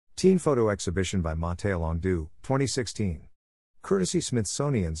Teen Photo Exhibition by Matteo Longdu, 2016. Courtesy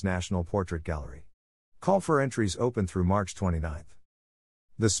Smithsonian's National Portrait Gallery. Call for entries open through March 29.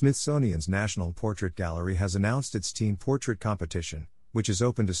 The Smithsonian's National Portrait Gallery has announced its Teen Portrait Competition, which is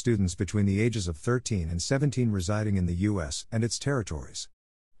open to students between the ages of 13 and 17 residing in the U.S. and its territories.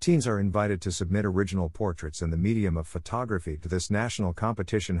 Teens are invited to submit original portraits in the medium of photography to this national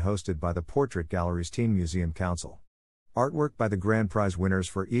competition hosted by the Portrait Gallery's Teen Museum Council. Artwork by the grand prize winners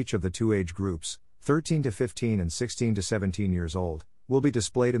for each of the two age groups, 13 to 15 and 16 to 17 years old, will be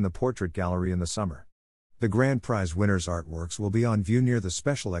displayed in the Portrait Gallery in the summer. The grand prize winners' artworks will be on view near the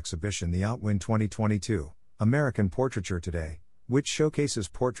special exhibition The Outwind 2022, American Portraiture Today, which showcases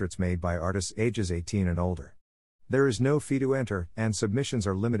portraits made by artists ages 18 and older. There is no fee to enter, and submissions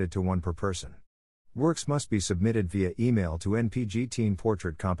are limited to one per person. Works must be submitted via email to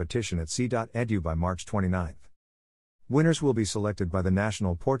npgteenportraitcompetition@c.edu by March 29. Winners will be selected by the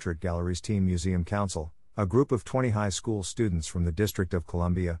National Portrait Gallery's Teen Museum Council, a group of 20 high school students from the District of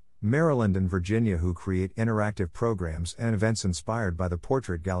Columbia, Maryland and Virginia who create interactive programs and events inspired by the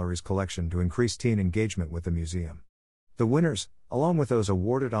Portrait Gallery's collection to increase teen engagement with the museum. The winners, along with those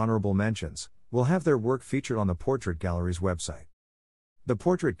awarded honorable mentions, will have their work featured on the Portrait Gallery's website. The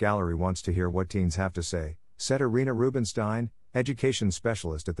Portrait Gallery wants to hear what teens have to say, said Irina Rubinstein, education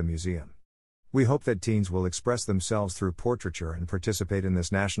specialist at the museum. We hope that teens will express themselves through portraiture and participate in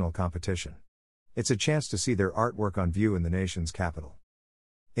this national competition. It's a chance to see their artwork on view in the nation's capital.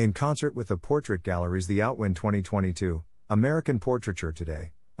 In concert with the Portrait Gallery's The Outwind 2022, American Portraiture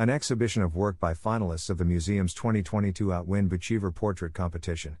Today, an exhibition of work by finalists of the museum's 2022 Outwind Achiever Portrait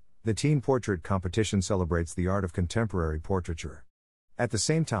Competition, the Teen Portrait Competition celebrates the art of contemporary portraiture. At the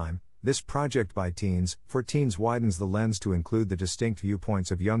same time, this project by teens, for teens widens the lens to include the distinct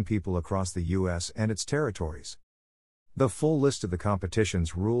viewpoints of young people across the U.S. and its territories. The full list of the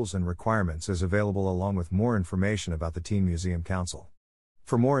competition's rules and requirements is available along with more information about the Teen Museum Council.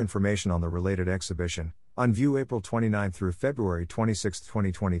 For more information on the related exhibition, on view April 29 through February 26,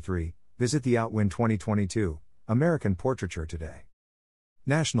 2023, visit the Outwind 2022, American Portraiture Today.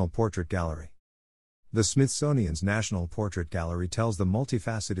 National Portrait Gallery. The Smithsonian's National Portrait Gallery tells the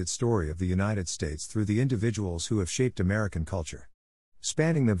multifaceted story of the United States through the individuals who have shaped American culture.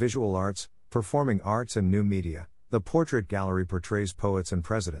 Spanning the visual arts, performing arts and new media, the Portrait Gallery portrays poets and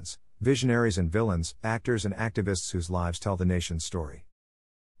presidents, visionaries and villains, actors and activists whose lives tell the nation's story.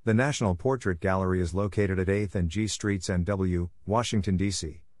 The National Portrait Gallery is located at 8th and G Streets NW, Washington,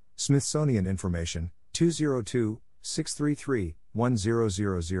 D.C. Smithsonian information,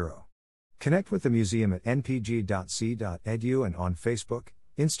 202-633-1000. Connect with the museum at npg.c.edu and on Facebook,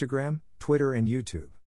 Instagram, Twitter and YouTube.